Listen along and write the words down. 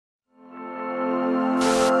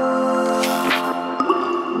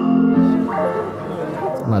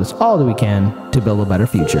and let us all do we can to build a better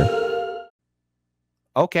future.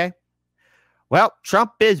 Okay. Well,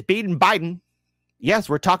 Trump is beating Biden. Yes,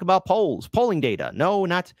 we're talking about polling data. No,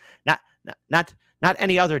 not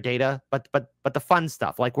any other data, but the fun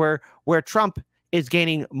stuff, like where Trump is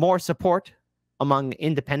gaining more support among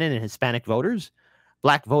independent and Hispanic voters.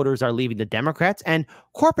 Black voters are leaving the Democrats, and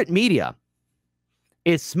corporate media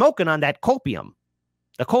is smoking on that copium,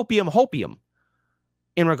 the copium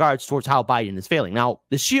in regards towards how Biden is failing. Now,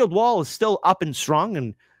 the shield wall is still up and strong,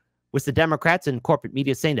 and with the Democrats and corporate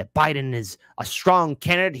media saying that Biden is a strong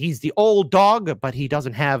candidate. He's the old dog, but he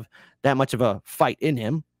doesn't have that much of a fight in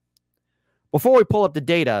him. Before we pull up the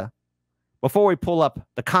data, before we pull up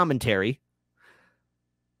the commentary,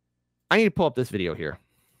 I need to pull up this video here.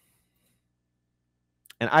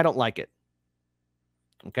 And I don't like it.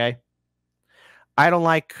 Okay? I don't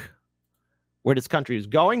like where this country is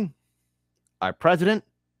going, our president,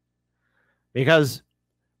 because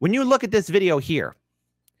when you look at this video here,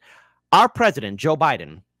 our president, Joe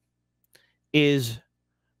Biden, is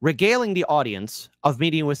regaling the audience of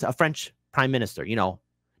meeting with a French prime minister. You know,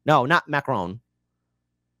 no, not Macron.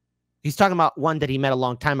 He's talking about one that he met a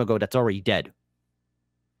long time ago that's already dead.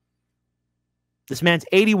 This man's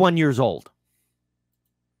 81 years old.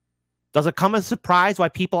 Does it come as a surprise why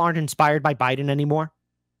people aren't inspired by Biden anymore?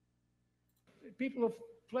 People have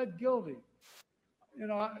pled guilty. You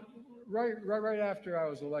know, right after I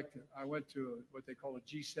was elected, I went to what they call a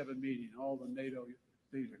G7 meeting, all the NATO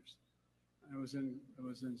leaders. It was in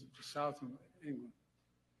the south of England.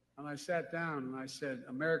 And I sat down and I said,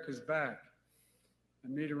 America's back.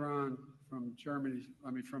 And Mitterrand from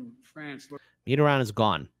from France. Mitterrand is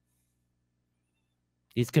gone.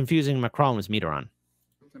 He's confusing Macron with Mitterrand.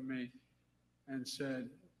 Looked at me and said,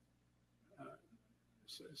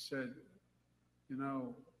 you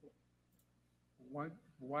know,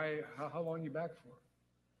 how long are you back for?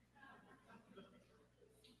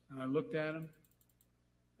 And I looked at him,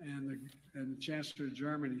 and the Chancellor of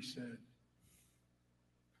Germany said,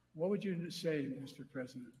 what would you say, Mr.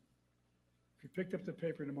 President, if you picked up the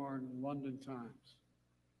paper tomorrow in the London Times,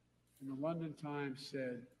 and the London Times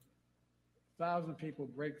said, 1,000 people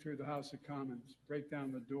break through the House of Commons, break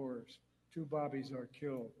down the doors, 2 bobbies are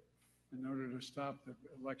killed in order to stop the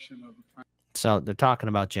election of the prime. So they're talking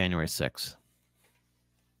about January 6th.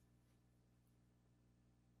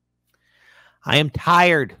 I am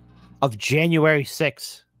tired of January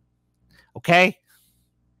 6th. Okay?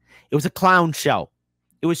 It was a clown show.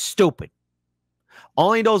 It was stupid.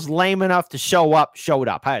 Only those lame enough to show up showed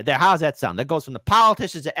up. How's that sound? That goes from the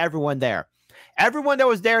politicians to everyone there. Everyone that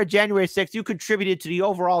was there at January 6th, you contributed to the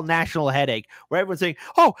overall national headache, where everyone's saying,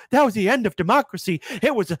 "Oh, that was the end of democracy.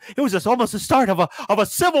 It was just almost the start of a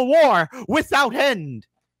civil war without end."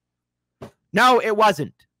 No, it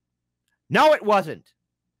wasn't. No, it wasn't.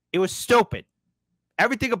 It was stupid.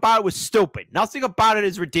 Everything about it was stupid. Nothing about it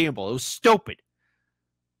is redeemable. It was stupid.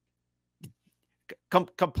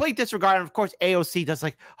 Complete disregard. And of course, AOC does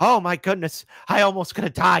like, oh my goodness, I almost could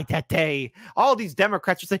have died that day. All these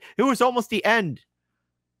Democrats are saying it was almost the end.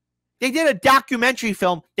 They did a documentary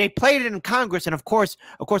film. They played it in Congress. And of course,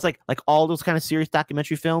 like all those kind of serious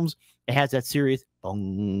documentary films, it has that serious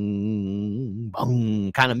bong,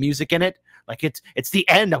 bong kind of music in it. Like it's the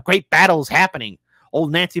end of great battles happening.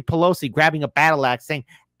 Old Nancy Pelosi grabbing a battle axe saying,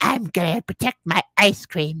 I'm going to protect my ice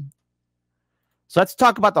cream. So let's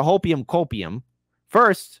talk about the hopium copium.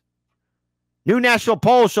 First, new national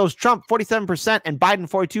poll shows Trump 47% and Biden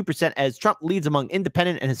 42% as Trump leads among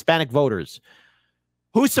independent and Hispanic voters.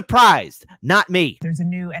 Who's surprised? Not me. There's a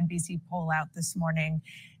new NBC poll out this morning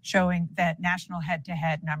showing that national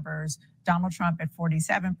head-to-head numbers, Donald Trump at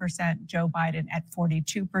 47%, Joe Biden at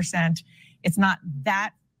 42%. It's not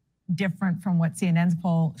that different from what CNN's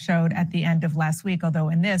poll showed at the end of last week, although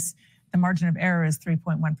in this, the margin of error is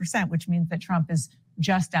 3.1%, which means that Trump is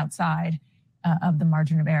just outside of the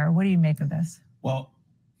margin of error. What do you make of this? Well,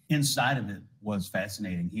 inside of it was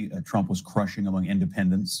fascinating. Trump was crushing among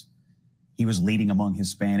independents. He was leading among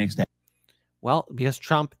Hispanics. Well, because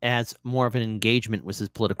Trump has more of an engagement with his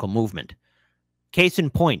political movement. Case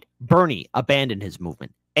in point, Bernie abandoned his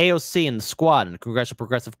movement. AOC and the Squad and the Congressional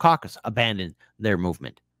Progressive Caucus abandoned their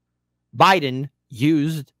movement. Biden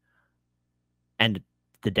used, and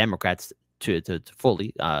the Democrats to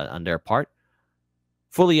fully, on their part,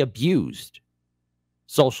 fully abused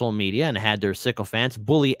social media and had their sycophants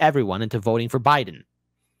bully everyone into voting for Biden.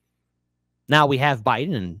 Now we have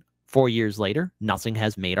Biden, and 4 years later, nothing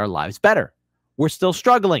has made our lives better. We're still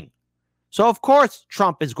struggling. So, of course,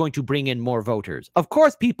 Trump is going to bring in more voters. Of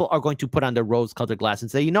course, people are going to put on their rose-colored glasses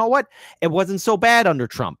and say, you know what? It wasn't so bad under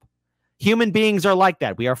Trump. Human beings are like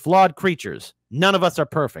that. We are flawed creatures. None of us are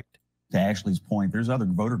perfect. To Ashley's point, there's other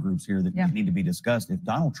voter groups here that need to be discussed. If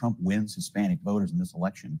Donald Trump wins Hispanic voters in this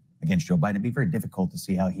election against Joe Biden, it'd be very difficult to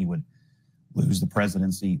see how he would lose the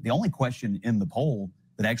presidency. The only question in the poll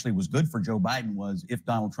that actually was good for Joe Biden was if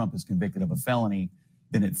Donald Trump is convicted of a felony,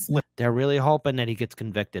 then it flipped. They're really hoping that he gets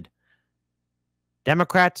convicted.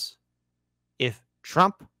 Democrats, if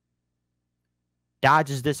Trump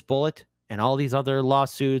dodges this bullet and all these other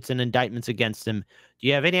lawsuits and indictments against him, do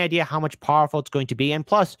you have any idea how much powerful it's going to be? And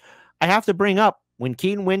plus, I have to bring up when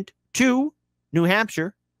Keene went to New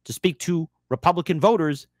Hampshire to speak to Republican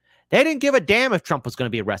voters, they didn't give a damn if Trump was going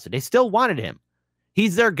to be arrested. They still wanted him.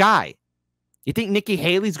 He's their guy. You think Nikki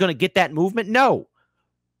Haley's going to get that movement? No.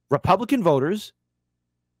 Republican voters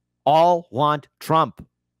all want Trump.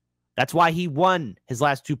 That's why he won his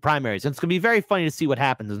last 2 primaries. And it's going to be very funny to see what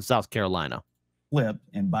happens in South Carolina. Flipped,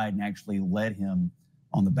 and Biden actually led him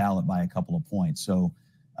on the ballot by a couple of points. So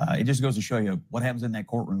it just goes to show you what happens in that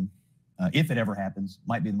courtroom. If it ever happens,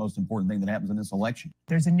 might be the most important thing that happens in this election.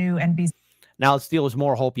 There's a new NBC. Now let's deal with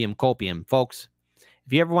more hopium copium. Folks,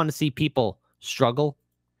 if you ever want to see people struggle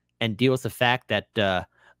and deal with the fact that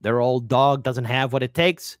their old dog doesn't have what it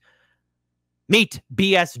takes, meet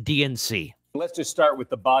BSDNC. Let's just start with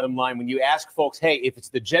the bottom line. When you ask folks, hey, if it's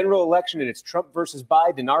the general election and it's Trump versus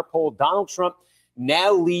Biden, in our poll, Donald Trump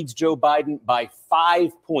now leads Joe Biden by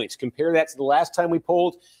 5 points. Compare that to the last time we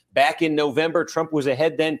polled back in November. Trump was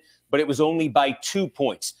ahead then, but it was only by 2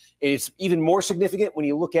 points. It's even more significant when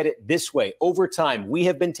you look at it this way. Over time, we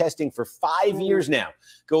have been testing for 5 years now,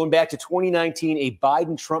 going back to 2019, a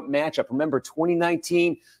Biden-Trump matchup. Remember,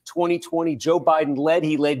 2019, 2020, Joe Biden led.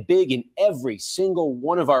 He led big in every single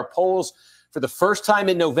one of our polls. For the first time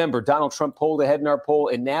in November, Donald Trump pulled ahead in our poll,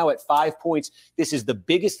 and now at 5 points, this is the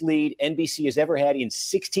biggest lead NBC has ever had in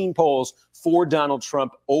 16 polls for Donald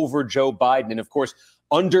Trump over Joe Biden. And of course,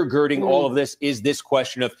 undergirding all of this is this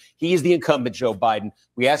question of he is the incumbent, Joe Biden.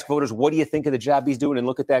 We ask voters, what do you think of the job he's doing? And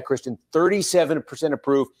look at that, Kristen, 37%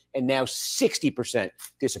 approve and now 60%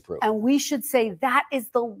 disapprove. And we should say that is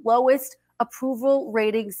the lowest approval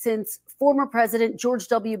rating since former President George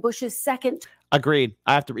W. Bush's second. Agreed.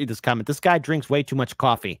 I have to read this comment. This guy drinks way too much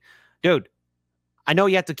coffee. Dude, I know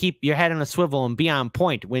you have to keep your head on a swivel and be on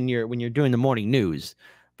point when you're doing the morning news,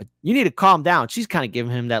 but you need to calm down. She's kind of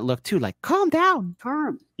giving him that look too, like, calm down.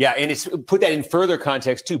 Term. Yeah, and it's put that in further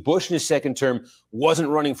context too. Bush in his second term wasn't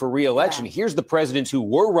running for re-election. Yeah. Here's the presidents who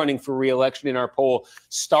were running for re-election in our poll,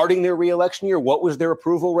 starting their re-election year. What was their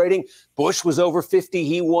approval rating? Bush was over 50.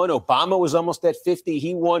 He won. Obama was almost at 50.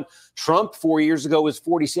 He won. Trump 4 years ago was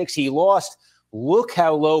 46. He lost. Look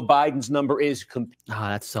how low Biden's number is.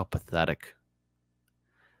 That's so pathetic.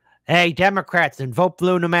 Hey, Democrats, and vote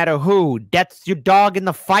blue no matter who. That's your dog in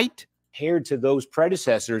the fight? Compared to those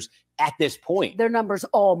predecessors at this point. Their numbers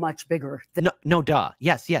all much bigger. No, duh.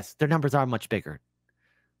 Yes, their numbers are much bigger.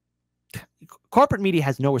 Corporate media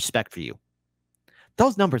has no respect for you.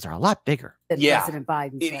 Those numbers are a lot bigger. Yeah, President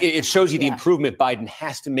Biden. It shows you the improvement Biden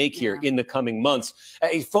has to make here in the coming months.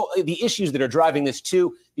 The issues that are driving this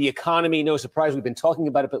too, the economy, no surprise, we've been talking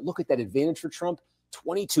about it, but look at that advantage for Trump,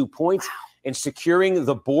 22 points. Wow. And securing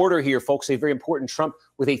the border here, folks, a very important Trump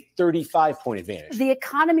with a 35-point advantage. The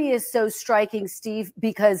economy is so striking, Steve,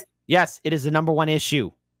 because... Yes, it is the number one issue.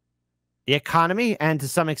 The economy, and to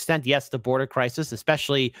some extent, yes, the border crisis,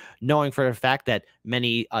 especially knowing for a fact that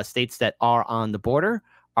many states that are on the border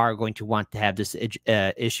are going to want to have this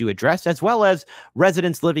issue addressed, as well as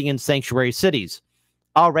residents living in sanctuary cities.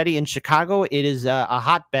 Already in Chicago, it is a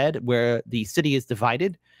hotbed where the city is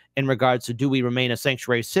divided in regards to, do we remain a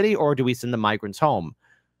sanctuary city or do we send the migrants home?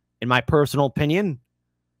 In my personal opinion,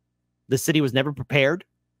 the city was never prepared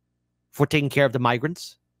for taking care of the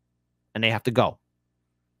migrants, and they have to go.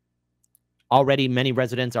 Already, many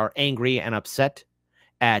residents are angry and upset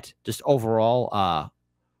at just overall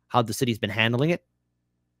how the city's been handling it,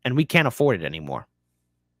 and we can't afford it anymore.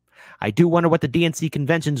 I do wonder what the DNC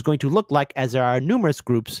convention is going to look like, as there are numerous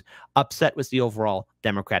groups upset with the overall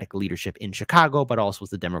Democratic leadership in Chicago, but also with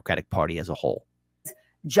the Democratic Party as a whole.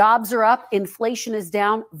 Jobs are up, inflation is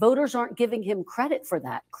down. Voters aren't giving him credit for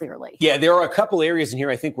that, clearly. Yeah, there are a couple areas in here,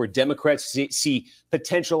 I think, where Democrats see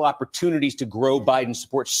potential opportunities to grow Biden's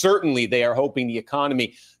support. Certainly, they are hoping the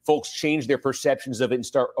economy, folks change their perceptions of it and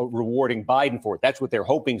start rewarding Biden for it. That's what they're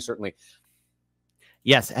hoping, certainly.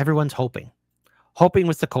 Yes, everyone's hoping. Hoping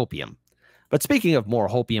with the copium. But speaking of more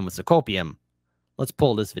hopium with the copium, let's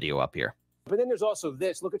pull this video up here. But then there's also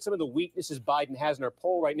this. Look at some of the weaknesses Biden has in our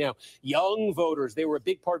poll right now. Young voters, they were a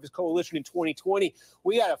big part of his coalition in 2020.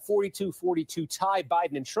 We got a 42-42 tie,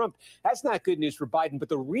 Biden and Trump. That's not good news for Biden. But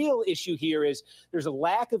the real issue here is there's a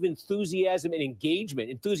lack of enthusiasm and engagement,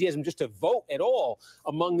 enthusiasm just to vote at all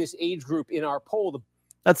among this age group in our poll.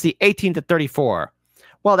 Let's see, 18 to 34.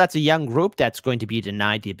 Well, that's a young group that's going to be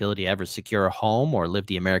denied the ability to ever secure a home or live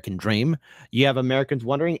the American dream. You have Americans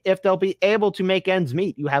wondering if they'll be able to make ends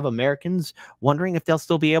meet. You have Americans wondering if they'll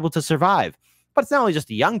still be able to survive. But it's not only just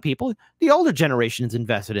the young people. The older generation is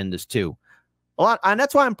invested in this too. A lot, and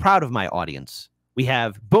that's why I'm proud of my audience. We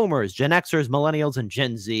have boomers, Gen Xers, millennials, and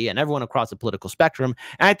Gen Z, and everyone across the political spectrum.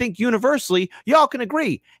 And I think universally, y'all can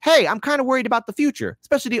agree, hey, I'm kind of worried about the future,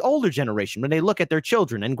 especially the older generation, when they look at their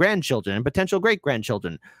children and grandchildren and potential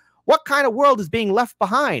great-grandchildren. What kind of world is being left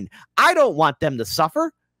behind? I don't want them to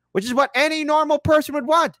suffer, which is what any normal person would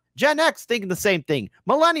want. Gen X thinking the same thing.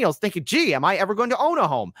 Millennials thinking, gee, am I ever going to own a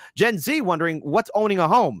home? Gen Z wondering, what's owning a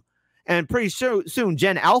home? And pretty soon,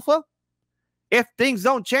 Gen Alpha, if things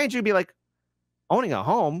don't change, you'd be like, owning a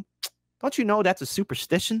home? Don't you know that's a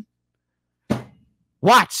superstition?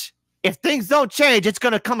 Watch. If things don't change, it's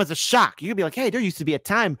going to come as a shock. You'll be like, hey, there used to be a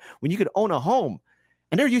time when you could own a home.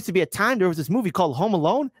 And there used to be a time, there was this movie called Home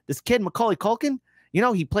Alone. This kid, Macaulay Culkin, you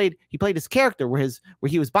know, he played this character where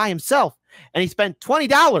he was by himself. And he spent $20.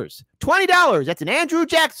 $20. That's an Andrew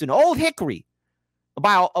Jackson, Old Hickory.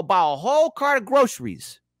 About a whole cart of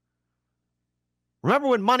groceries. Remember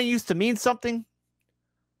when money used to mean something?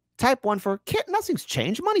 Type 1 for, nothing's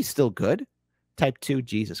changed. Money's still good. Type 2,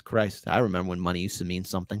 Jesus Christ. I remember when money used to mean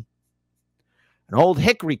something. An Old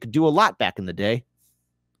Hickory could do a lot back in the day.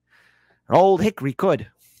 An Old Hickory could.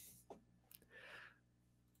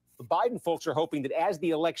 The Biden folks are hoping that as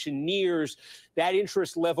the election nears, that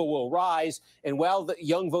interest level will rise. And while the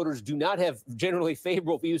young voters do not have generally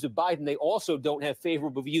favorable views of Biden, they also don't have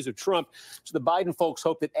favorable views of Trump. So the Biden folks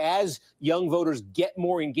hope that as young voters get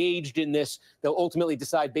more engaged in this, they'll ultimately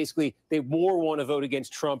decide basically they more want to vote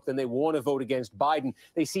against Trump than they want to vote against Biden.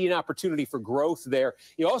 They see an opportunity for growth there.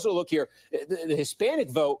 You also look here, the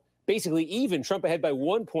Hispanic vote, basically even, Trump ahead by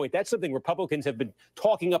 1 point. That's something Republicans have been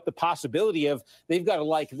talking up the possibility of. They've got to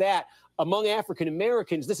like that. Among African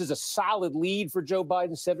Americans, this is a solid lead for Joe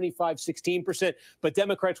Biden, 16%, but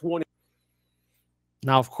Democrats want.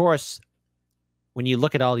 Now, of course, when you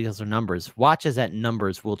look at all these other numbers, watch as that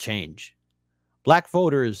numbers will change. Black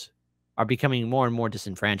voters are becoming more and more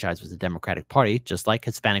disenfranchised with the Democratic Party, just like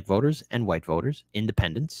Hispanic voters and white voters,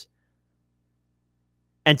 independents.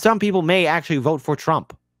 And some people may actually vote for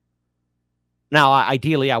Trump. Now,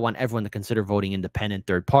 ideally, I want everyone to consider voting independent,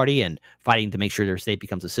 third party, and fighting to make sure their state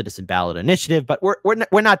becomes a citizen ballot initiative. But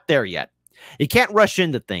we're not there yet. You can't rush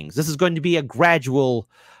into things. This is going to be a gradual,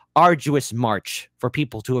 arduous march for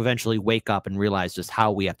people to eventually wake up and realize just how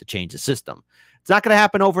we have to change the system. It's not going to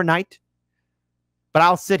happen overnight. But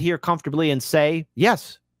I'll sit here comfortably and say,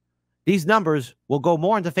 yes, these numbers will go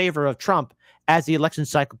more in the favor of Trump as the election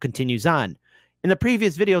cycle continues on. In the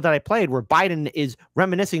previous video that I played where Biden is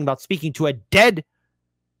reminiscing about speaking to a dead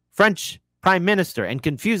French prime minister and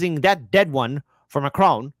confusing that dead one for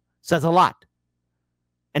Macron says a lot.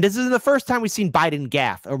 And this isn't the first time we've seen Biden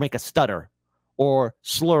gaffe or make a stutter or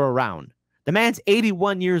slur around. The man's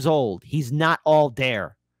 81 years old. He's not all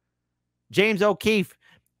there. James O'Keefe,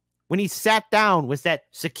 when he sat down with that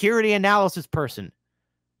security analysis person,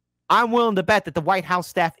 I'm willing to bet that the White House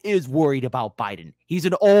staff is worried about Biden. He's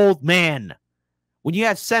an old man. When you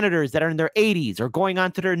have senators that are in their 80s or going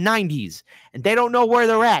on to their 90s and they don't know where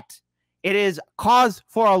they're at, it is cause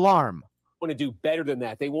for alarm. Want to do better than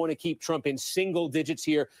that. They want to keep Trump in single digits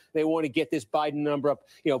here. They want to get this Biden number up,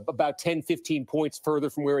 about 10, 15 points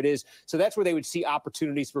further from where it is. So that's where they would see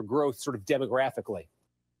opportunities for growth sort of demographically.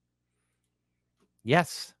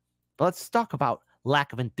 Yes. But let's talk about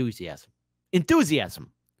lack of enthusiasm.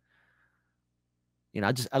 Enthusiasm.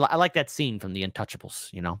 I like that scene from The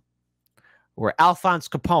Untouchables, where Alphonse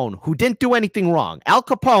Capone, who didn't do anything wrong. Al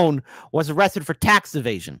Capone was arrested for tax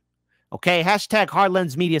evasion. Okay, hashtag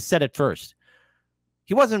Hardlens Media said it first.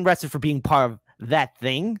 He wasn't arrested for being part of that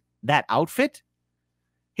thing, that outfit.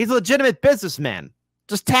 He's a legitimate businessman.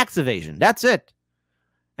 Just tax evasion. That's it.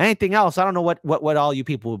 Anything else, I don't know what all you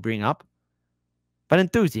people will bring up. But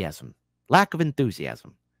enthusiasm. Lack of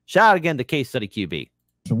enthusiasm. Shout out again to Case Study QB.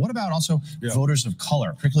 So what about also voters of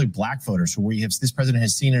color, particularly black voters, where this president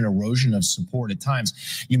has seen an erosion of support at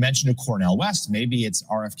times? You mentioned a Cornel West, maybe it's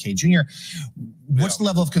RFK Jr. What's the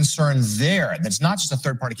level of concern there? That's not just a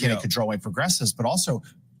third-party candidate could draw white progressives, but also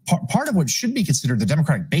part of what should be considered the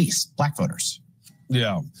Democratic base, black voters.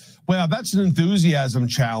 Yeah. Well, Well, that's an enthusiasm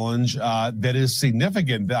challenge that is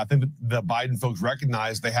significant. That I think the Biden folks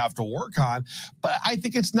recognize they have to work on. But I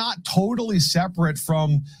think it's not totally separate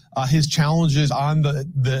from his challenges on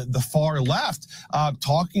the far left.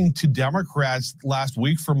 Talking to Democrats last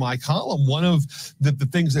week for my column, one of the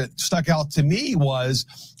things that stuck out to me was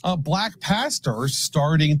black pastors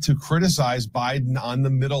starting to criticize Biden on the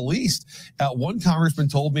Middle East. One congressman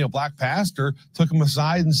told me a black pastor took him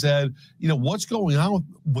aside and said, you know, what's going on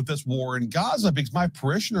with this war in Gaza? Because my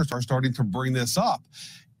parishioners are starting to bring this up.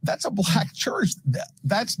 That's a black church.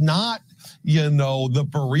 That's not, you know, the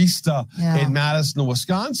barista in Madison,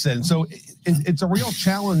 Wisconsin. So it's a real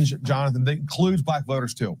challenge, Jonathan, that includes black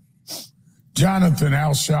voters too. Jonathan,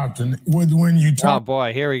 Al Sharpton, when you talk. Oh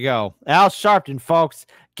boy, here we go. Al Sharpton, folks,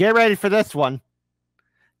 get ready for this one.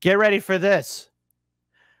 Get ready for this.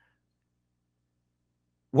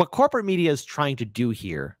 What corporate media is trying to do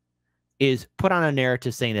here is put on a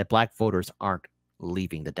narrative saying that black voters aren't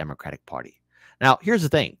leaving the Democratic Party. Now, here's the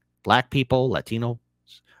thing. Black people, Latinos,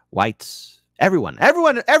 whites, everyone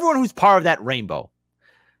who's part of that rainbow,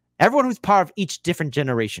 everyone who's part of each different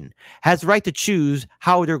generation has the right to choose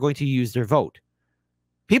how they're going to use their vote.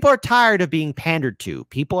 People are tired of being pandered to.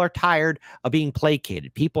 People are tired of being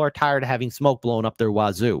placated. People are tired of having smoke blown up their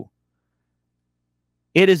wazoo.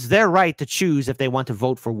 It is their right to choose if they want to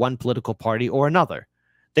vote for one political party or another.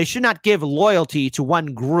 They should not give loyalty to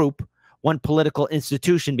one group, one political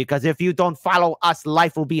institution, because if you don't follow us,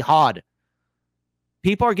 life will be hard.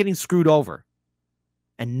 People are getting screwed over,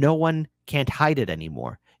 and no one can't hide it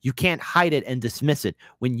anymore. You can't hide it and dismiss it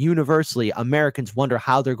when universally Americans wonder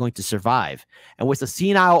how they're going to survive. And with a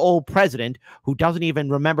senile old president who doesn't even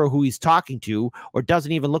remember who he's talking to or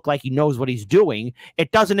doesn't even look like he knows what he's doing,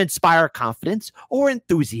 it doesn't inspire confidence or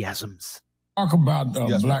enthusiasms. Talk about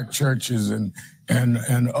black churches and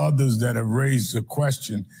others that have raised the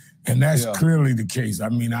question. And that's clearly the case. I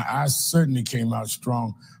mean, I certainly came out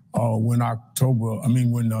strong when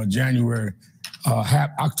January,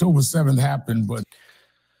 October 7th happened, but.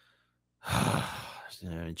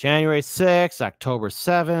 January 6th, October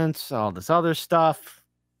 7th, all this other stuff.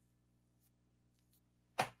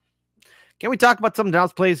 Can we talk about something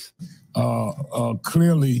else, please?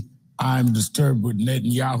 Clearly, I'm disturbed with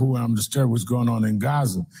Netanyahu, and I'm disturbed with what's going on in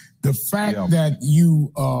Gaza. The fact that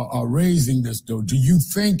you are raising this, though, do you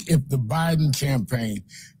think if the Biden campaign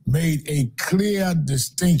made a clear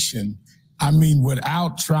distinction, I mean,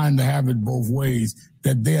 without trying to have it both ways,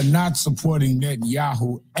 that they're not supporting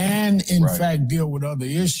Netanyahu and, in fact, deal with other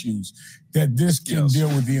issues, that this can deal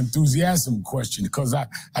with the enthusiasm question? Because I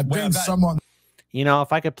think someone... You know,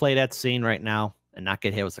 if I could play that scene right now and not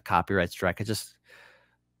get hit with a copyright strike, I just...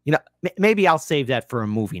 You know, maybe I'll save that for a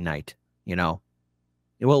movie night, you know.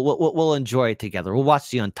 We'll enjoy it together. We'll watch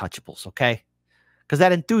The Untouchables, okay? Because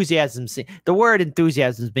that enthusiasm, the word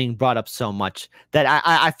enthusiasm is being brought up so much that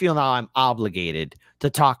I feel now I'm obligated to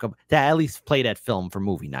to at least play that film for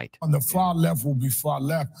movie night. On the far left will be far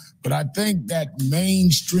left, but I think that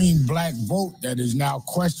mainstream black vote that is now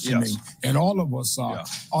questioning, and all of us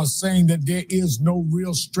are saying that there is no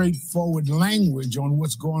real straightforward language on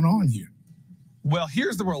what's going on here. Well,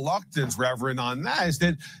 here's the reluctance, Reverend, on that is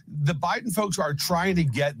that the Biden folks are trying to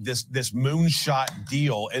get this moonshot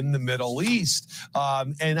deal in the Middle East.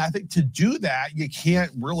 And I think to do that, you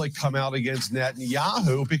can't really come out against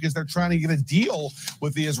Netanyahu because they're trying to get a deal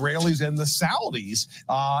with the Israelis and the Saudis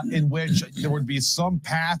in which there would be some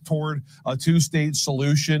path toward a two-state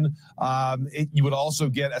solution. You would also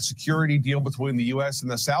get a security deal between the U.S. and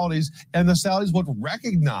the Saudis would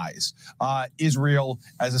recognize Israel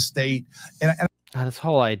as a state. And this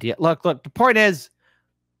whole idea. Look, the point is,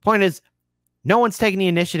 no one's taking the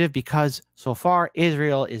initiative because so far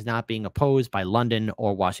Israel is not being opposed by London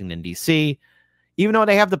or Washington, D.C. Even though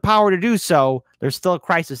they have the power to do so, there's still a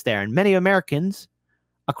crisis there. And many Americans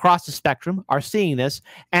across the spectrum are seeing this.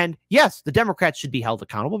 And yes, the Democrats should be held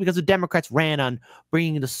accountable because the Democrats ran on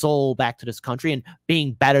bringing the soul back to this country and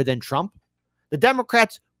being better than Trump. The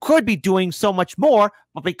Democrats could be doing so much more,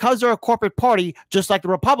 but because they're a corporate party, just like the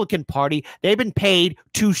Republican Party, they've been paid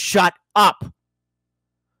to shut up.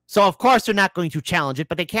 So, of course, they're not going to challenge it,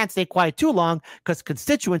 but they can't stay quiet too long because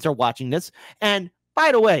constituents are watching this. And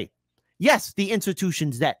by the way, yes, the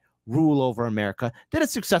institutions that rule over America did a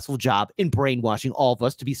successful job in brainwashing all of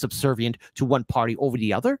us to be subservient to one party over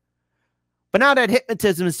the other. But now that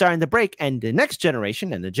hypnotism is starting to break, and the next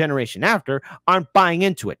generation and the generation after aren't buying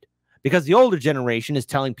into it, because the older generation is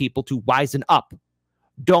telling people to wisen up.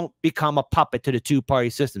 Don't become a puppet to the two-party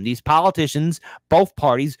system. These politicians, both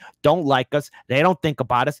parties, don't like us. They don't think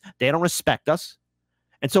about us. They don't respect us.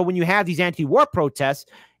 And so when you have these anti-war protests,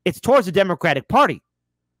 it's towards the Democratic Party,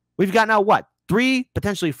 We've got now what? 3,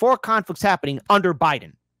 potentially 4 conflicts happening under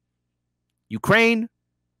Biden. Ukraine,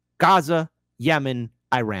 Gaza, Yemen,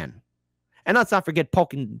 Iran. And let's not forget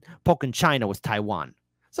poking China with Taiwan.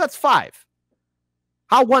 So that's 5.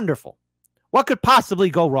 How wonderful. What could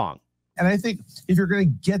possibly go wrong? And I think if you're going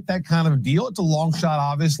to get that kind of deal, it's a long shot,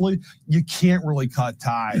 obviously. You can't really cut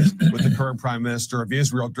ties with the current prime minister of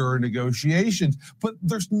Israel during negotiations. But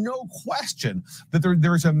there's no question that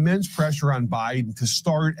there's immense pressure on Biden to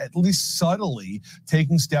start, at least subtly,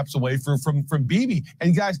 taking steps away from Bibi.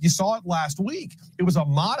 And guys, you saw it last week. It was a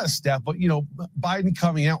modest step, but, you know, Biden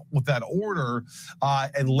coming out with that order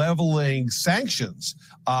and leveling sanctions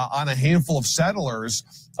on a handful of settlers,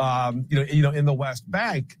 in the West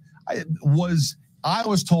Bank, I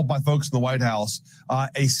was told by folks in the White House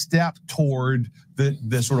a step toward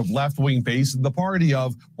the sort of left-wing base of the party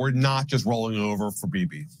of we're not just rolling over for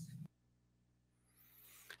Bibi.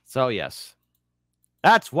 So yes,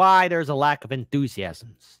 that's why there's a lack of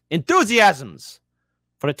enthusiasms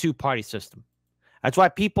for the two-party system. That's why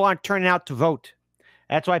people aren't turning out to vote.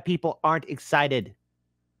 That's why people aren't excited,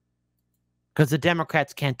 because the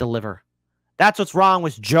Democrats can't deliver. That's what's wrong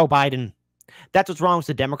with Joe Biden. That's what's wrong with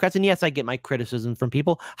the Democrats. And yes, I get my criticism from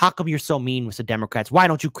people. How come you're so mean with the Democrats? Why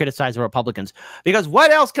don't you criticize the Republicans? Because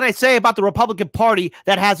what else can I say about the Republican Party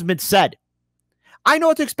that hasn't been said? I know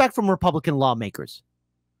what to expect from Republican lawmakers.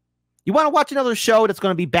 You want to watch another show that's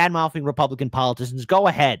going to be bad-mouthing Republican politicians? Go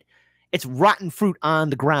ahead. It's rotten fruit on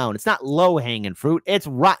the ground. It's not low-hanging fruit. It's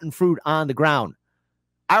rotten fruit on the ground.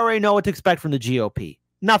 I already know what to expect from the GOP.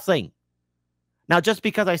 Nothing. Now, just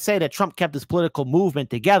because I say that Trump kept his political movement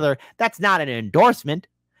together, that's not an endorsement.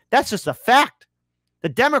 That's just a fact. The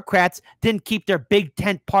Democrats didn't keep their big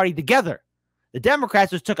tent party together. The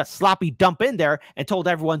Democrats just took a sloppy dump in there and told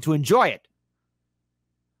everyone to enjoy it.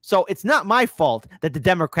 So it's not my fault that the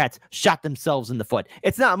Democrats shot themselves in the foot.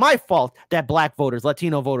 It's not my fault that black voters,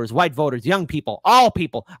 Latino voters, white voters, young people, all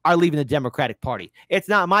people are leaving the Democratic Party. It's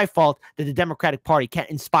not my fault that the Democratic Party can't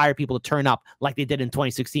inspire people to turn up like they did in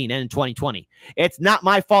 2016 and in 2020. It's not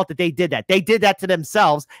my fault that they did that. They did that to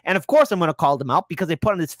themselves. And of course, I'm going to call them out because they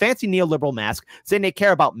put on this fancy neoliberal mask saying they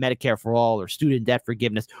care about Medicare for all or student debt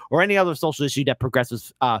forgiveness or any other social issue that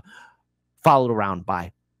progressives followed around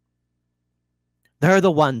by. They're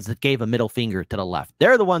the ones that gave a middle finger to the left.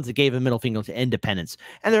 They're the ones that gave a middle finger to independents.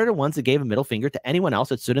 And they're the ones that gave a middle finger to anyone else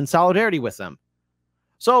that stood in solidarity with them.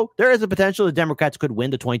 So there is a potential the Democrats could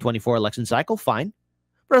win the 2024 election cycle, fine.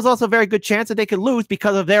 But there's also a very good chance that they could lose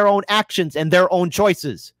because of their own actions and their own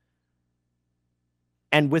choices.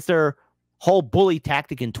 And with their whole bully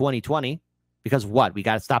tactic in 2020, because what? We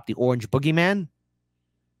got to stop the orange boogeyman?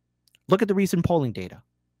 Look at the recent polling data.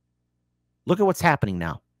 Look at what's happening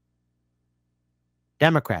now.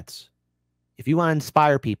 Democrats, if you want to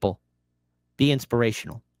inspire people, be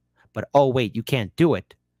inspirational. But, oh, wait, you can't do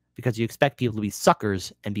it because you expect people to be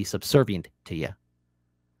suckers and be subservient to you.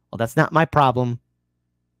 Well, that's not my problem.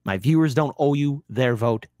 My viewers don't owe you their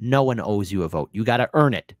vote. No one owes you a vote. You got to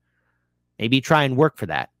earn it. Maybe try and work for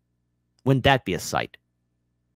that. Wouldn't that be a sight?